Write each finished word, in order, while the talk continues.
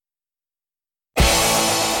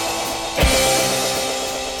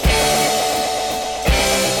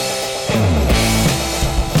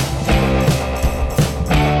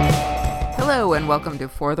and welcome to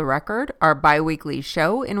For the Record, our bi-weekly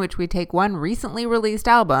show in which we take one recently released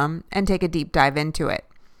album and take a deep dive into it.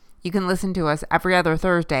 You can listen to us every other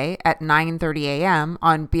Thursday at 9:30 a.m.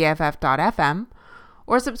 on BFF.fm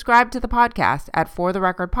or subscribe to the podcast at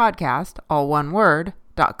fortherecordpodcast, all one word,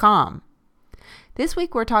 .com. This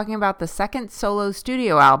week we're talking about the second solo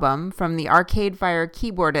studio album from the Arcade Fire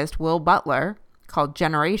keyboardist Will Butler, called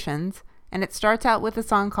Generations, and it starts out with a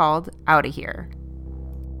song called Outta Here.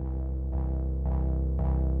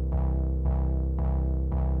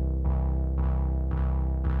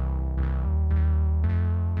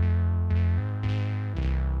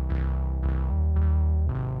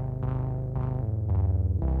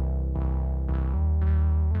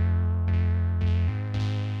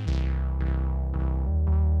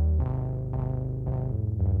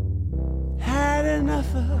 Had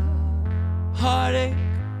enough of heartache,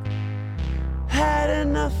 had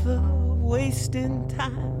enough of wasting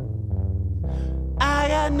time. I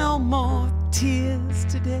got no more tears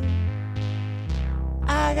today.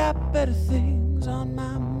 I got better things on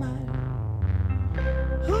my mind.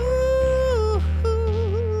 Ooh,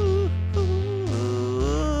 ooh,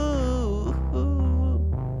 ooh, ooh.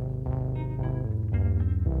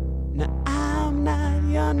 Now I'm not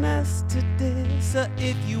your nest today, so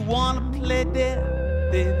if you wanna play dead,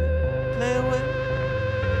 baby, play away.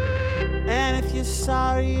 And if you're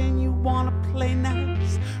sorry and you wanna play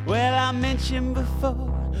nice, well, I mentioned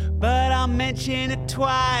before, but I'll mention it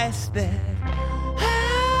twice, that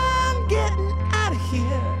I'm getting out of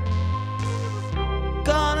here.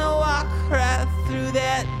 Gonna walk right through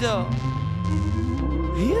that door.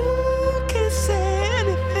 You can say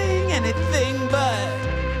anything, but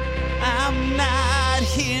I'm not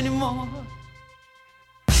here anymore.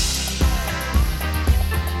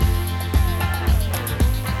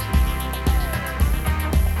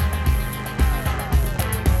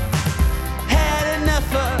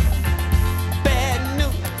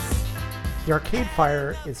 The Arcade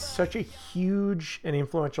Fire is such a huge and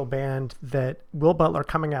influential band that Will Butler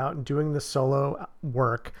coming out and doing the solo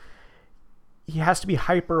work, he has to be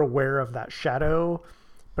hyper aware of that shadow.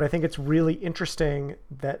 But I think it's really interesting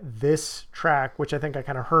that this track, which I think I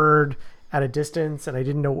kind of heard at a distance and I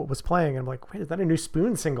didn't know what was playing, I'm like, wait, is that a new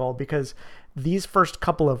Spoon single? Because these first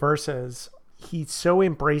couple of verses, he so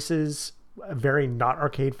embraces a very not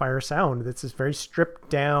Arcade Fire sound. It's this very stripped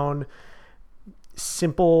down,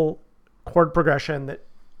 simple chord progression that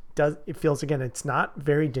does, it feels, again, it's not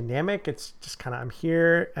very dynamic. It's just kind of, I'm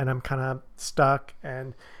here and I'm kind of stuck.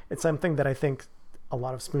 And it's something that I think a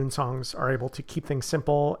lot of Spoon songs are able to keep things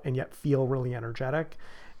simple and yet feel really energetic.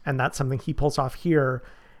 And that's something he pulls off here.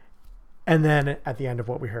 And then at the end of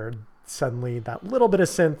what we heard, suddenly that little bit of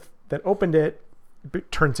synth that opened it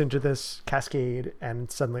turns into this cascade,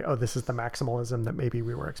 and suddenly, oh, this is the maximalism that maybe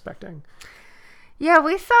we were expecting. Yeah,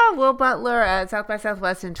 we saw Will Butler at South by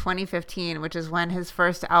Southwest in 2015, which is when his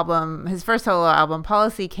first solo album,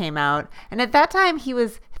 Policy, came out. And at that time,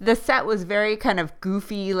 the set was very kind of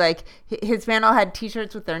goofy. Like, his band all had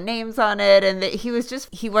t-shirts with their names on it. And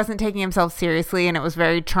he wasn't taking himself seriously, and it was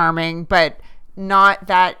very charming, but not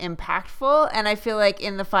that impactful. And I feel like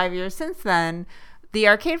in the 5 years since then, the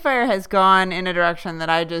Arcade Fire has gone in a direction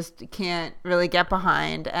that I just can't really get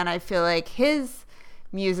behind. And I feel like his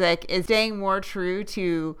music is staying more true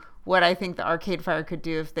to what I think the Arcade Fire could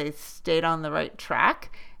do if they stayed on the right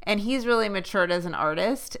track. And he's really matured as an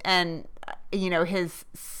artist, and his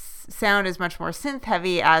sound is much more synth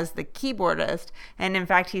heavy as the keyboardist. And in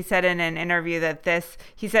fact, he said in an interview that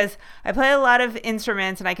he says, I play a lot of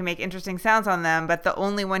instruments and I can make interesting sounds on them, but the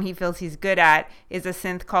only one he feels he's good at is a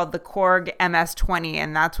synth called the Korg MS-20,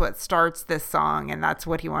 and that's what starts this song, and that's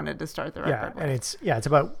what he wanted to start the record with. And it's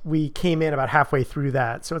about, we came in about halfway through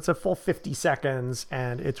that, so it's a full 50 seconds,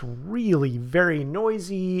 and it's really very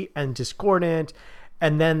noisy and discordant,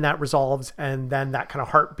 and then that resolves, and then that kind of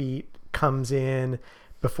heartbeat comes in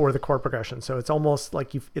before the chord progression. So it's almost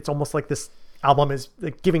like this album is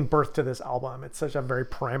like giving birth to this album. It's such a very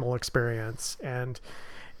primal experience, and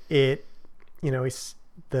it, it's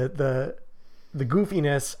the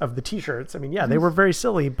goofiness of the t-shirts. I mean, yeah, they were very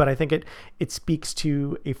silly, but I think it speaks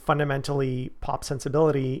to a fundamentally pop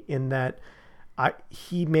sensibility in that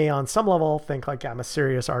he may on some level think like, I'm a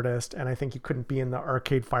serious artist, and I think you couldn't be in the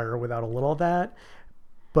Arcade Fire without a little of that.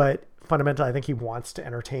 But fundamentally, I think he wants to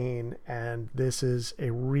entertain, and this is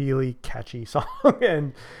a really catchy song.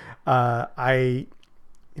 And I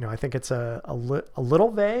think it's a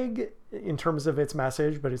little vague in terms of its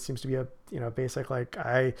message, but it seems to be a basic, like,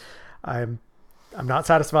 I'm not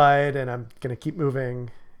satisfied and I'm gonna keep moving,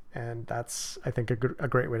 and that's, I think, a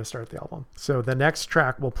great way to start the album. So the next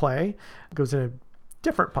track we'll play goes in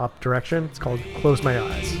different pop direction. It's called Close My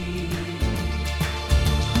Eyes.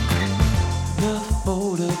 The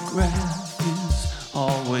photograph is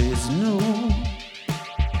always new,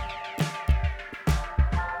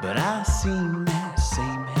 but I seen that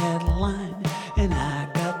same headline and I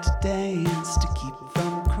got to dance to keep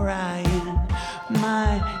from crying.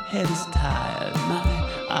 My head is tired, my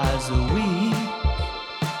eyes are weak,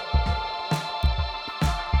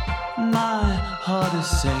 my heart is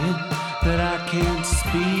saying that I can't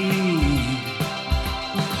speak.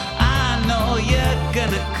 I know you're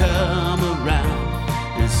gonna come around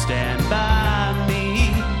and stand by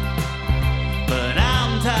me, but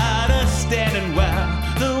I'm tired of standing while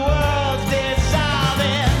the world's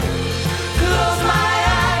dissolving. Close my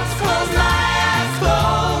eyes, close my eyes,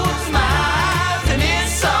 close my eyes, and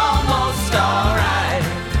it's almost alright.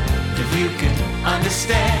 If you can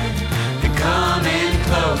understand, then come in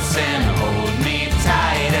close and hold me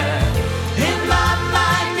tighter. In my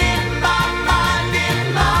mind, in my mind,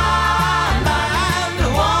 in my mind, I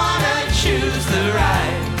wanna choose the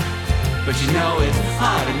right, but you know it's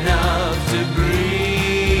hard enough to breathe.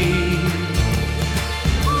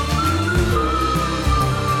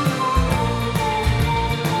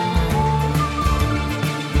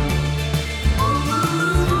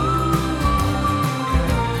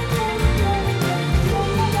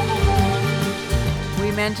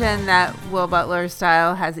 We mentioned that Will Butler's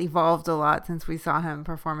style has evolved a lot since we saw him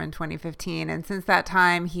perform in 2015. And since that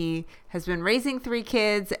time, he has been raising 3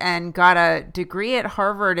 kids and got a degree at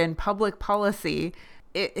Harvard in public policy.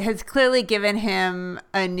 It has clearly given him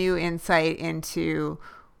a new insight into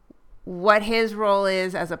what his role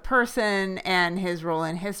is as a person and his role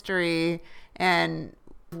in history and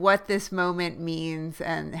what this moment means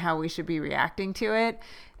and how we should be reacting to it.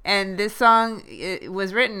 And this song, it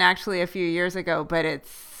was written actually a few years ago, but it's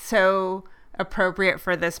so appropriate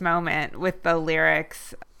for this moment with the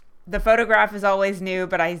lyrics. The photograph is always new,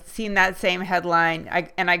 but I've seen that same headline.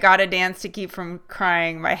 I gotta dance to keep from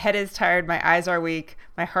crying. My head is tired. My eyes are weak.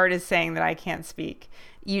 My heart is saying that I can't speak.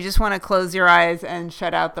 You just want to close your eyes and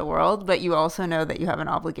shut out the world, but you also know that you have an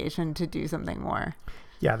obligation to do something more.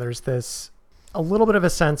 Yeah, there's this a little bit of a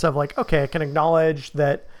sense of like, okay, I can acknowledge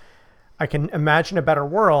that I can imagine a better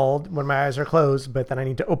world when my eyes are closed, but then I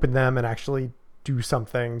need to open them and actually do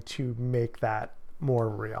something to make that more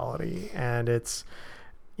reality. And it's,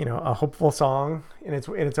 you know, a hopeful song in its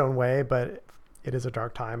own way, but it is a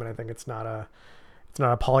dark time, and I think it's not a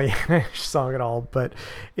Pollyannish song at all, but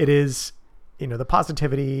it is, you know, the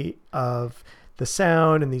positivity of the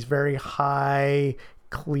sound and these very high,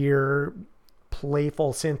 clear,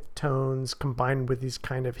 playful synth tones combined with these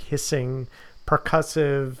kind of hissing,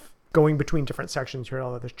 percussive, going between different sections. You hear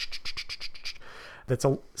all of this that's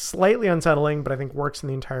a slightly unsettling, but I think works in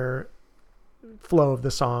the entire flow of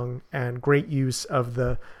the song, and great use of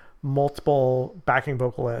the multiple backing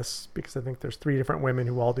vocalists, because I think there's 3 different women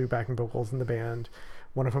who all do backing vocals in the band.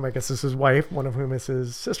 One of whom I guess is his wife, one of whom is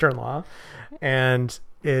his sister-in-law, and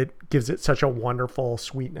it gives it such a wonderful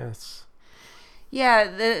sweetness.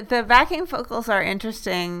 Yeah, the backing vocals are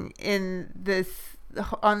interesting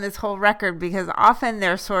on this whole record, because often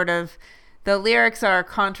they're sort of, the lyrics are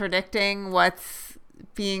contradicting what's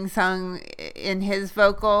being sung in his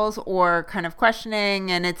vocals or kind of questioning,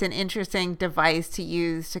 and it's an interesting device to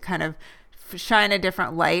use to kind of shine a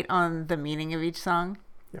different light on the meaning of each song.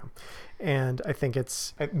 Yeah. And I think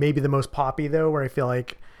it's maybe the most poppy though, where I feel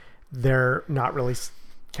like they're not really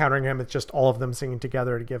countering him. It's just all of them singing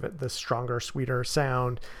together to give it this stronger, sweeter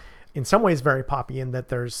sound. In some ways very poppy in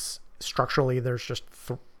that structurally there's just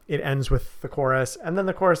it ends with the chorus and then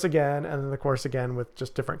the chorus again and then the chorus again with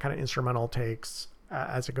just different kind of instrumental takes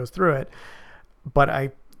as it goes through it. But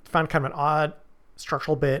I found kind of an odd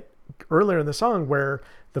structural bit earlier in the song where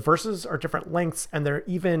the verses are different lengths, and they're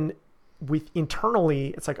even with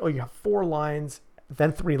internally, it's like, oh, you have 4 lines,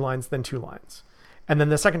 then 3 lines, then 2 lines. And then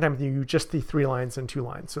the second time you just the 3 lines and 2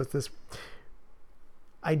 lines. So it's this,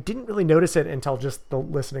 I didn't really notice it until just the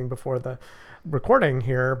listening before the recording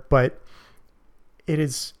here, but it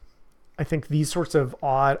is, I think these sorts of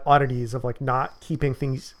oddities of like not keeping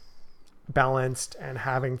things balanced and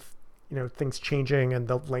having, you know, things changing and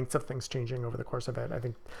the lengths of things changing over the course of it, I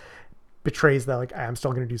think betrays that like I'm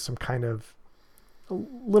still going to do some kind of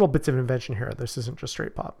little bits of invention here. This isn't just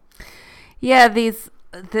straight pop. Yeah, this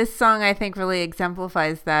song I think really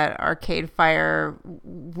exemplifies that Arcade Fire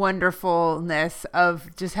wonderfulness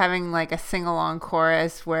of just having like a sing-along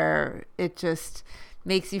chorus where it just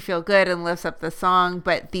makes you feel good and lifts up the song.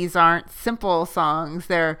 But these aren't simple songs.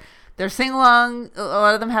 They're sing-along. A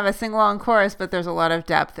lot of them have a sing-along chorus, but there's a lot of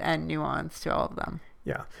depth and nuance to all of them.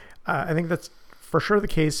 Yeah, I think that's for sure the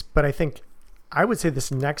case. But I think I would say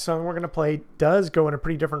this next song we're going to play does go in a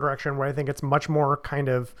pretty different direction, where I think it's much more kind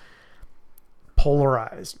of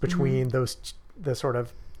polarized between the sort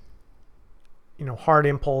of, hard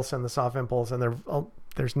impulse and the soft impulse, and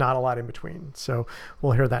there's not a lot in between. So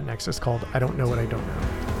we'll hear that next. It's called I Don't Know What I Don't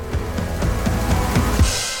Know.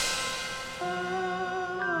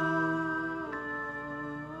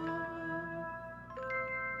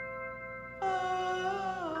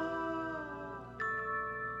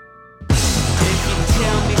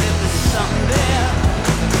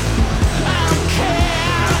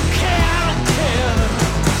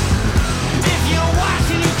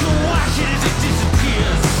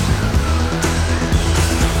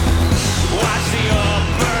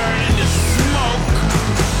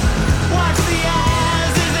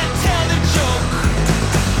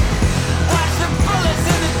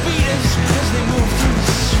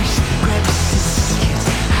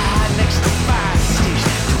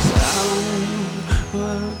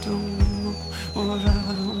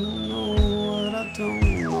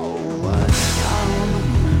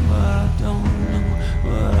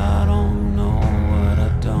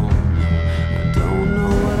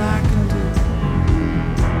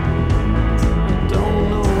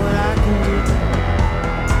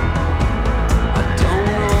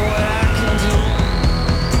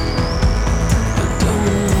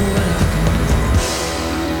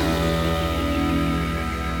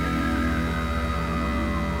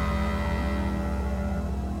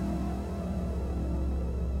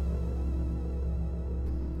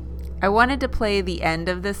 I wanted to play the end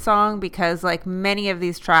of this song because, like many of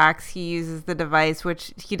these tracks, he uses the device,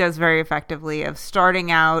 which he does very effectively, of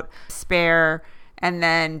starting out spare and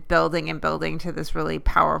then building and building to this really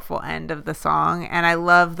powerful end of the song. And I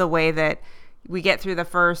love the way that we get through the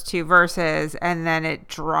first two verses and then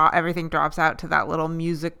everything drops out to that little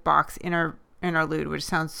music box interlude, which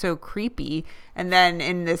sounds so creepy. And then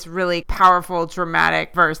in this really powerful,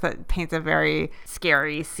 dramatic verse that paints a very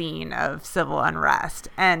scary scene of civil unrest.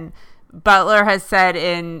 And Butler has said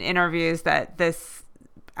in interviews that this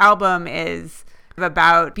album is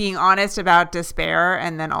about being honest about despair,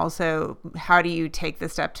 and then also how do you take the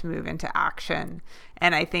step to move into action.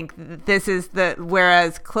 And I think this is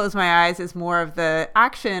whereas Close My Eyes is more of the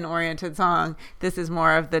action-oriented song, this is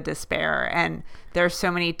more of the despair. And there's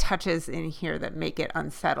so many touches in here that make it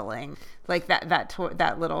unsettling. Like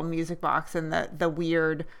that little music box and the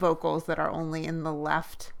weird vocals that are only in the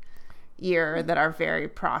left ear that are very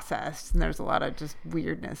processed. And there's a lot of just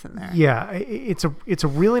weirdness in there. Yeah, it's a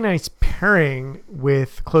really nice pairing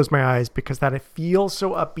with Close My Eyes because that it feels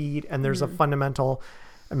so upbeat, and there's a fundamental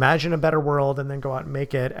imagine a better world and then go out and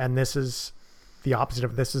make it. And this is the opposite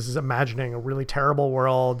of this. This is imagining a really terrible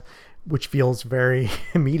world, which feels very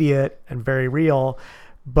immediate and very real,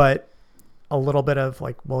 but a little bit of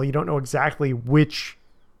like, well, you don't know exactly which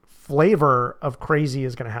flavor of crazy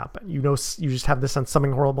is going to happen. You just have this sense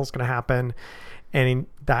something horrible is going to happen. And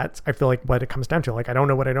that's, I feel like, what it comes down to. Like, I don't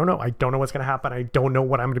know what I don't know. I don't know what's going to happen. I don't know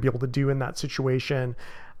what I'm going to be able to do in that situation.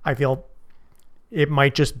 I feel it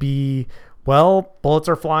might just be, well, bullets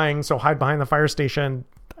are flying, so hide behind the fire station.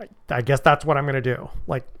 I guess that's what I'm going to do.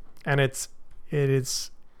 Like, and it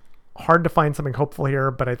is hard to find something hopeful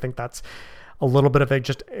here, but I think that's a little bit of it's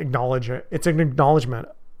an acknowledgement.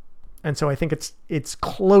 And so I think it's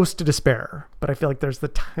close to despair, but I feel like there's the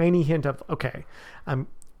tiny hint of, okay, I'm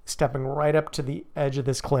stepping right up to the edge of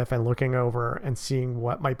this cliff and looking over and seeing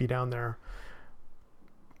what might be down there.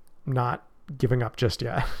 Not giving up just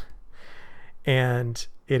yet. And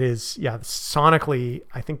it is, sonically,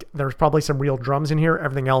 I think there's probably some real drums in here.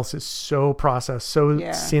 Everything else is so processed, so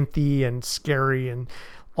synthy and scary, and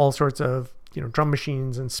all sorts of, drum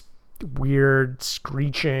machines and weird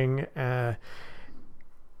screeching.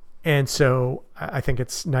 And so I think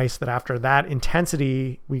it's nice that after that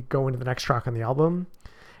intensity, we go into the next track on the album.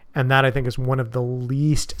 And that, I think, is one of the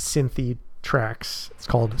least synthy tracks. It's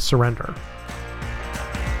called Surrender.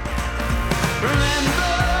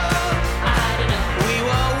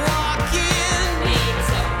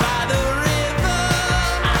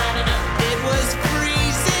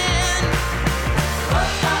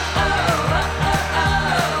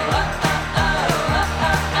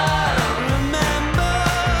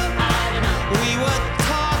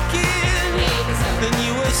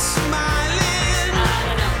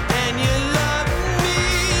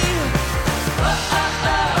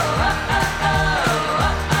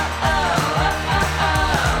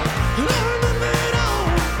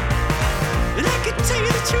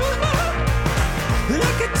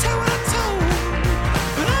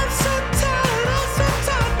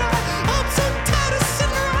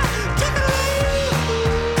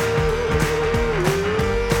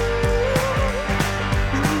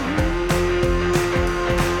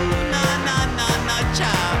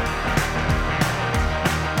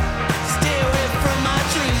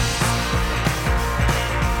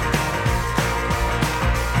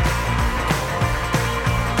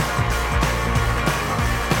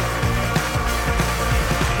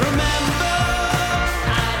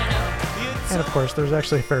 And of course, there's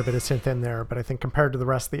actually a fair bit of synth in there, but I think compared to the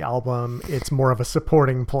rest of the album, it's more of a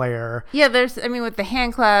supporting player. Yeah, with the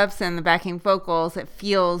hand claps and the backing vocals, it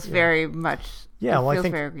feels very much. Yeah, well, I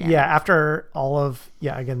think, after all of,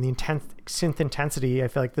 again, the intense synth intensity, I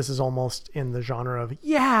feel like this is almost in the genre of,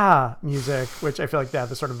 music, which I feel like they have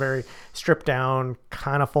this sort of very stripped down,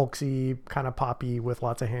 kind of folksy, kind of poppy with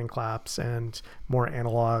lots of hand claps and more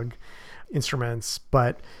analog instruments.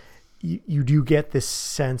 But you do get this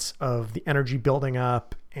sense of the energy building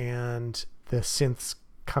up and the synths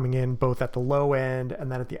coming in both at the low end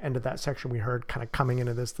and then at the end of that section we heard kind of coming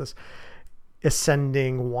into this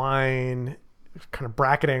ascending whine, kind of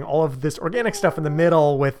bracketing all of this organic stuff in the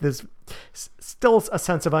middle with this still a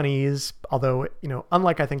sense of unease, although,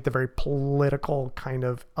 unlike I think the very political kind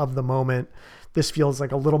of the moment, this feels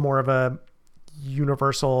like a little more of a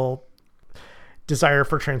universal desire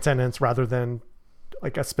for transcendence rather than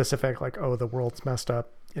like a specific, like, oh, the world's messed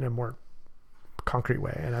up in a more concrete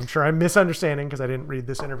way. And I'm sure I'm misunderstanding because I didn't read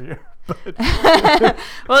this interview.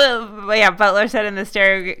 Well, yeah, Butler said in the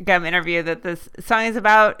Stereogum interview that this song is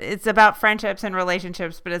about friendships and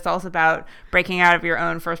relationships, but it's also about breaking out of your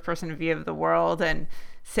own first person view of the world and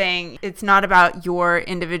saying it's not about your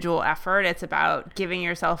individual effort. It's about giving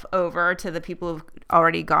yourself over to the people who've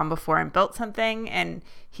already gone before and built something. And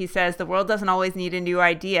he says the world doesn't always need a new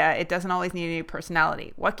idea. It doesn't always need a new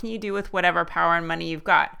personality. What can you do with whatever power and money you've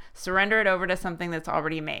got? Surrender it over to something that's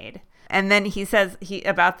already made. And then he says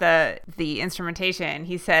about the instrumentation,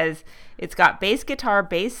 he says it's got bass guitar,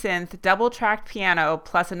 bass synth, double tracked piano,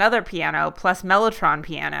 plus another piano, plus Mellotron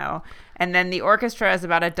piano. And then the orchestra is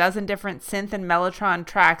about a dozen different synth and Mellotron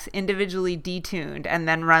tracks individually detuned and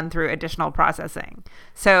then run through additional processing.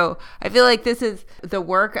 So I feel like this is the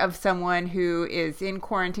work of someone who is in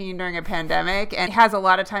quarantine during a pandemic and has a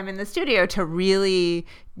lot of time in the studio to really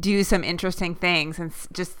do some interesting things and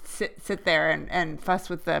just sit there and fuss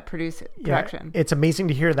with the production. It's amazing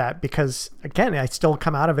to hear that because, again, I still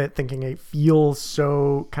come out of it thinking it feels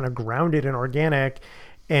so kind of grounded and organic.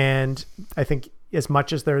 And I think as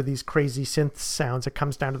much as there are these crazy synth sounds, it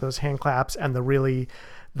comes down to those hand claps and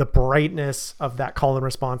the brightness of that call and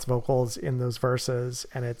response vocals in those verses.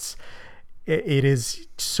 And it is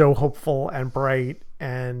so hopeful and bright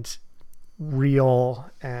and real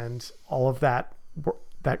and all of that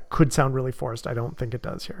could sound really forced. I don't think it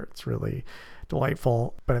does here. It's really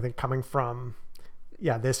delightful. But I think coming from,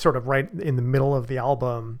 this sort of right in the middle of the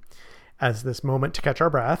album as this moment to catch our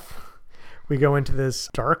breath, we go into this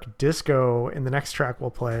dark disco in the next track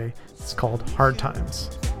we'll play. It's called Hard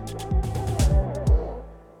Times.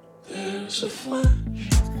 There's a flash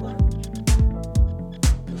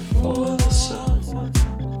before the sun,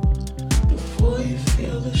 before you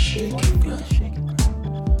feel the shaking ground,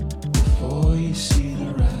 before you see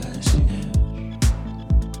the rising edge.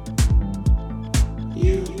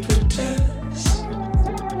 You protest,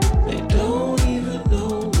 they don't even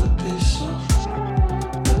know what they saw.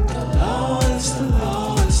 But the law is the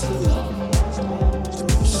law is the law.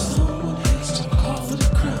 Someone has to call it a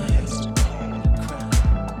crime.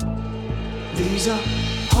 These are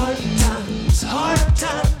hard times, hard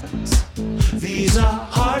times. These are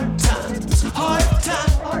hard times, hard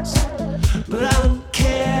times. But I don't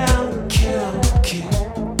care, I don't care, I don't care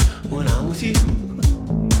when I'm with you.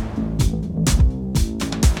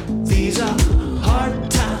 These are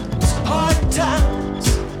hard times, hard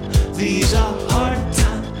times. These are hard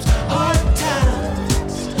times, hard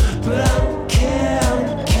times. But I don't care, I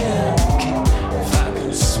don't care, I don't care if I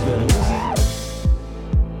can spend with you.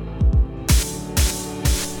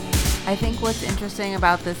 I think what's interesting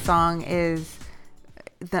about this song is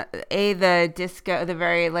the disco, the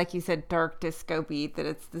very, like you said, dark disco beat, that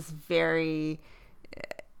it's this very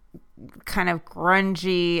kind of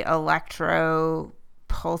grungy electro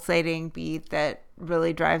pulsating beat that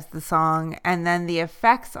really drives the song. And then the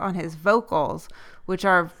effects on his vocals, which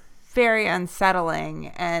are very unsettling.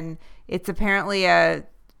 And it's apparently an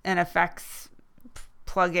effects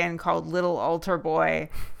plugin called Little Altar Boy,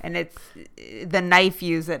 and it's the Knife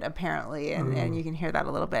use it apparently, and you can hear that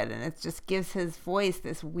a little bit, and it just gives his voice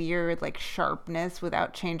this weird like sharpness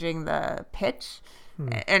without changing the pitch.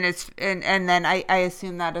 And then I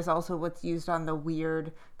assume that is also what's used on the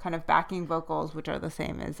weird kind of backing vocals, which are the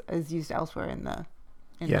same as used elsewhere in the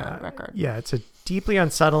record. Yeah, it's a deeply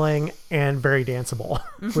unsettling and very danceable,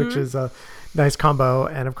 which is a nice combo.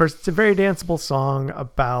 And of course, it's a very danceable song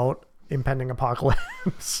about impending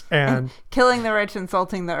apocalypse and killing the rich,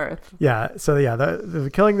 insulting the earth. the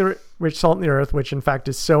killing the rich, salting the earth, which in fact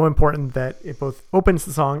is so important that it both opens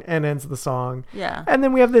the song and ends the song. Yeah. And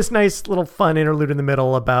then we have this nice little fun interlude in the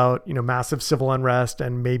middle about, massive civil unrest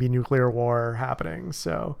and maybe nuclear war happening.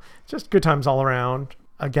 So just good times all around.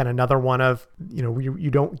 Again, another one of,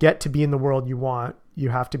 you don't get to be in the world you want. You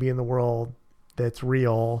have to be in the world that's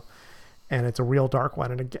real. And it's a real dark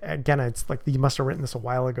one. And again, it's like you must have written this a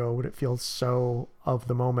while ago, but it feels so of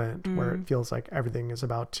the moment where it feels like everything is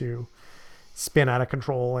about to spin out of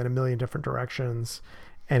control in a million different directions.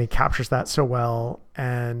 And he captures that so well.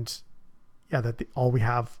 And that all we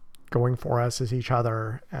have going for us is each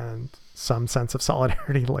other and some sense of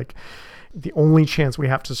solidarity. Like the only chance we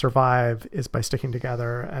have to survive is by sticking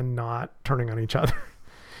together and not turning on each other.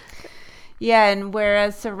 Yeah, and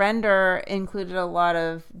whereas Surrender included a lot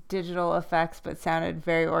of digital effects but sounded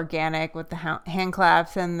very organic with the hand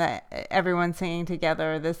claps and everyone singing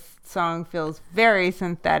together, this song feels very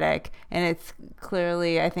synthetic, and it's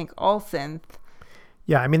clearly, I think, all synth.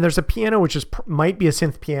 Yeah, I mean, there's a piano which might be a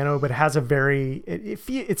synth piano, but it has a very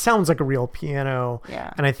it sounds like a real piano.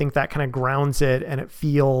 Yeah, and I think that kind of grounds it, and it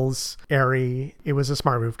feels airy. It was a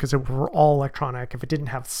smart move because it were all electronic. If it didn't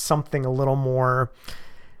have something a little more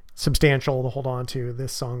substantial to hold on to,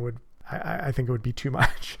 this song would, I think it would be too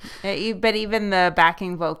much. But even the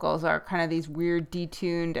backing vocals are kind of these weird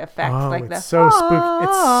detuned effects, it's so spooky.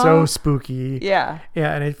 It's so spooky. Yeah,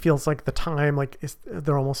 and it feels like the time, like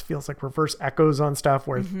there almost feels like reverse echoes on stuff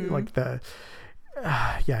where like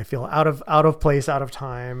I feel out of place, out of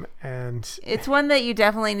time, and it's one that you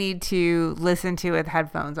definitely need to listen to with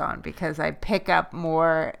headphones on because I pick up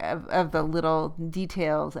more of the little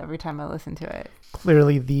details every time I listen to it.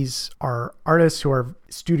 Clearly, these are artists who are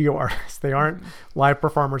studio artists. They aren't live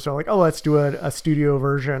performers. They're like, oh, let's do a studio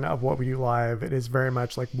version of what we do live. It is very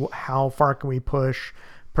much like, how far can we push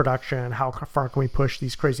production? How far can we push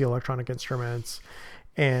these crazy electronic instruments?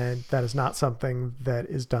 And that is not something that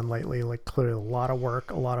is done lightly. Like clearly a lot of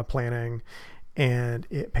work, a lot of planning, and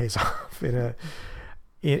it pays off in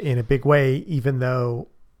a big way, even though,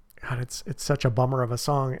 God, it's such a bummer of a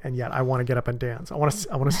song, and yet I want to get up and dance. I want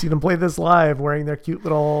to see them play this live, wearing their cute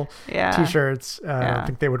little t-shirts. I don't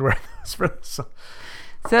think they would wear those for this song.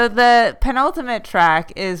 So the penultimate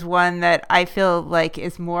track is one that I feel like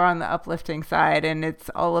is more on the uplifting side, and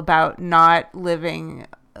it's all about not living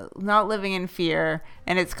in fear,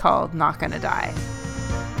 and it's called Not Gonna Die.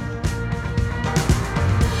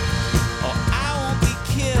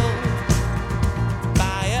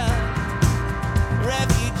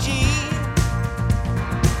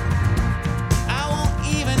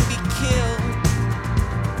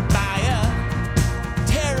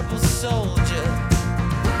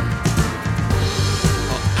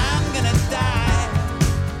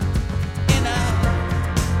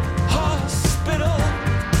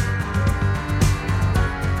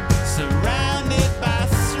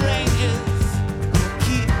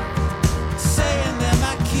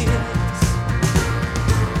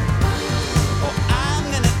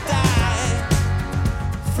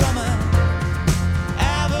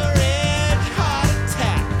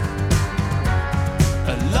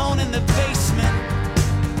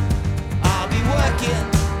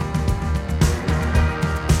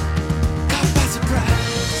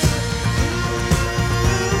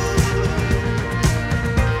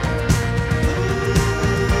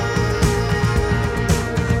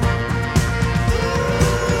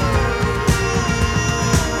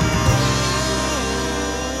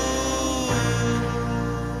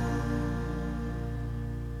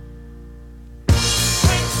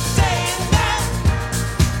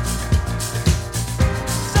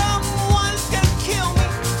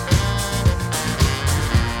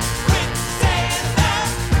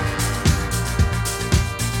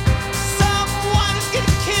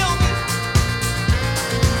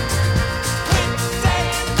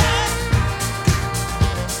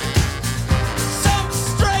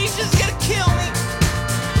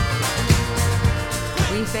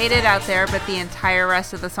 Faded out there, but the entire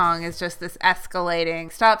rest of the song is just this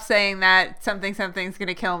escalating, stop saying that, something's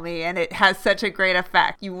gonna kill me, and it has such a great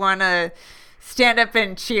effect. You want to stand up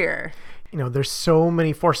and cheer. There's so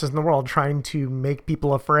many forces in the world trying to make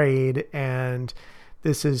people afraid, and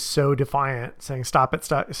this is so defiant, saying stop it.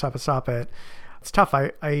 It's tough.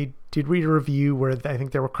 I did read a review where I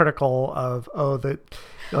think they were critical of,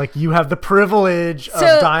 like you have the privilege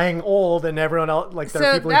of dying old and everyone else, like there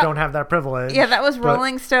are people who don't have that privilege. Yeah, that was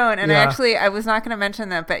Rolling Stone. And I was not going to mention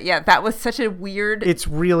that, but yeah, that was such a weird, it's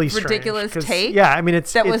really ridiculous take. Yeah, I mean,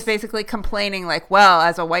 it's was basically complaining like, well,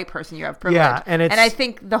 as a white person, you have privilege. Yeah, and I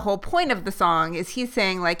think the whole point of the song is he's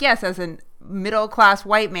saying like, yes, as a middle-class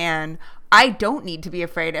white man, I don't need to be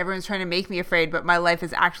afraid. Everyone's trying to make me afraid, but my life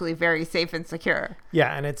is actually very safe and secure.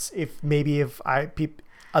 Yeah, and it's if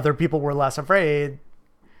other people were less afraid,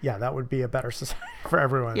 yeah, that would be a better society for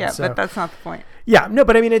everyone. Yeah, but that's not the point. Yeah, no,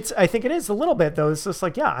 but I mean, I think it is a little bit though. It's just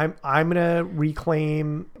like, yeah, I'm gonna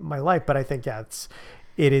reclaim my life, but I think it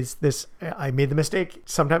is this. I made the mistake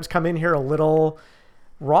sometimes come in here a little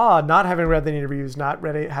raw, not having read the interviews,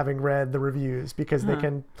 having read the reviews, because they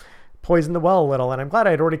can poison the well a little. And I'm glad I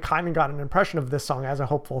had already kind of got an impression of this song as a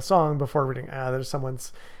hopeful song before reading. There's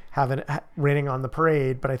someone's raining on the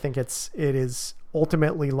parade, but I think it is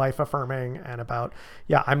ultimately life affirming and about,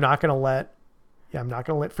 I'm not going to let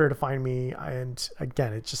fear define me. And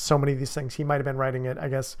again, it's just so many of these things. He might've been writing it, I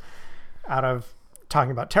guess, out of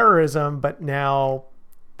talking about terrorism, but now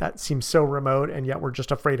that seems so remote, and yet we're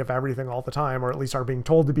just afraid of everything all the time, or at least are being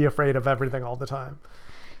told to be afraid of everything all the time.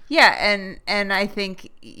 Yeah, and I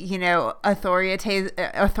think,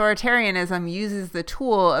 authoritarianism uses the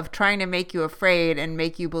tool of trying to make you afraid and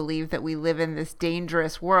make you believe that we live in this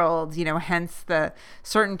dangerous world, hence the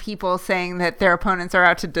certain people saying that their opponents are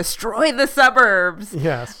out to destroy the suburbs.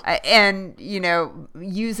 Yes. And,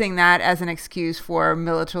 using that as an excuse for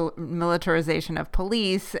militarization of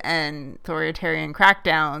police and authoritarian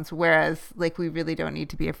crackdowns, whereas, like, we really don't need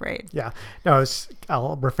to be afraid. Yeah. No,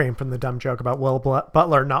 I'll refrain from the dumb joke about Will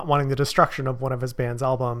Butler not wanting the destruction of one of his band's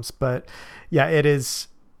albums, but yeah, it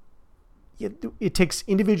takes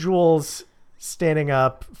individuals standing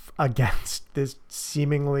up against this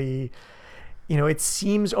seemingly, it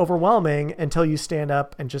seems overwhelming until you stand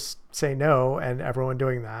up and just say no, and everyone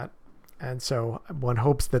doing that. And so one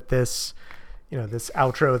hopes that this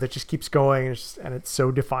outro that just keeps going and it's so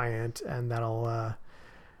defiant, and that'll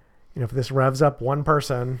if this revs up one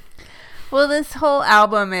person. Well, this whole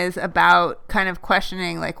album is about kind of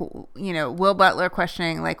questioning, like, Will Butler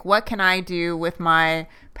questioning, like, what can I do with my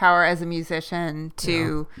power as a musician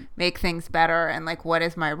to make things better? And, like, what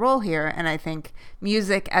is my role here? And I think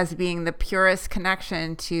music as being the purest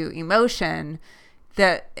connection to emotion,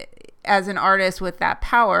 that as an artist with that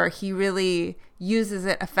power, he really uses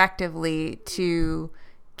it effectively to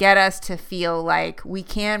get us to feel like we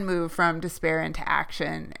can move from despair into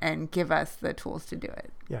action and give us the tools to do it.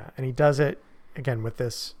 Yeah, and he does it, again, with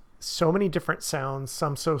this so many different sounds,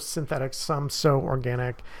 some so synthetic, some so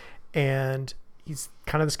organic, and he's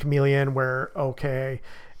kind of this chameleon where, there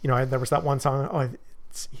was that one song,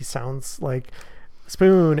 he sounds like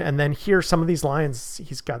Spoon, and then here some of these lines,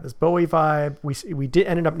 he's got this Bowie vibe. We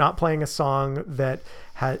ended up not playing a song that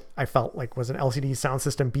I felt like was an LCD Sound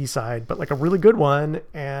System B-side, but like a really good one,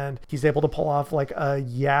 and he's able to pull off like a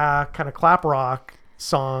kind of clap rock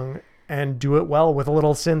song and do it well with a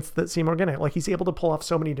little synths that seem organic. Like, he's able to pull off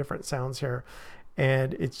so many different sounds here,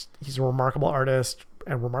 and he's a remarkable artist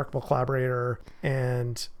and remarkable collaborator,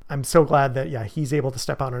 and I'm so glad that he's able to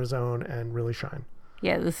step out on his own and really shine.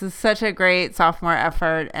 Yeah, this is such a great sophomore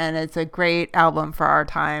effort, and it's a great album for our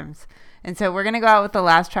times. And so we're going to go out with the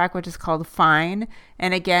last track, which is called Fine.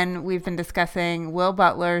 And again, we've been discussing Will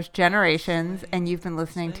Butler's Generations, and you've been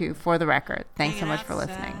listening to For the Record. Thanks so much for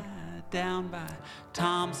listening. Down by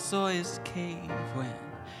Tom Sawyer's cave when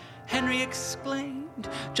Henry exclaimed,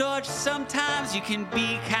 "George, sometimes you can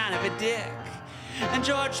be kind of a dick." And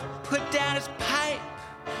George put down his pipe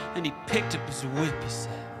and he picked up his whip. He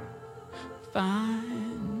said,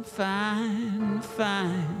 "Fine, fine,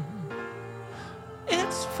 fine.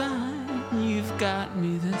 It's fine, you've got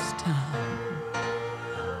me this time.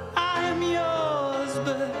 I am yours,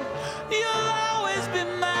 but you'll always be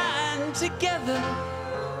mine. Together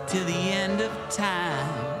till the end of time."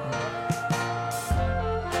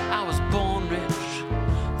 I was born rich,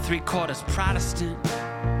 3/4 Protestant,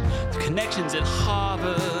 connections at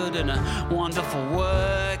Harvard and a wonderful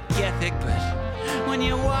work ethic, but when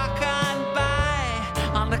you walk on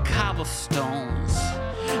by on the cobblestones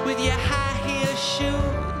with your high heel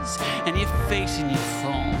shoes and your face in your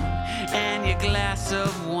phone and your glass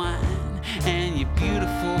of wine and your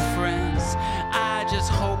beautiful friends, I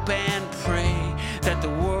just hope and pray that the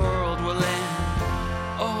world will end.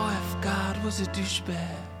 Oh, if God was a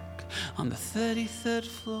douchebag on the 33rd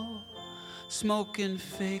floor, smoking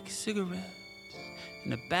fake cigarettes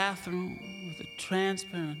in a bathroom with a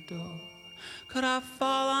transparent door, could I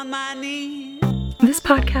fall on my knees This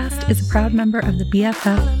podcast is a proud member of the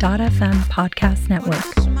BFF.FM podcast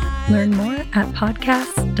network. Learn more at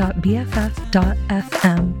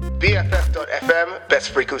podcast.bff.fm. BFF.FM,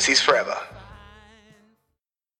 best frequencies forever.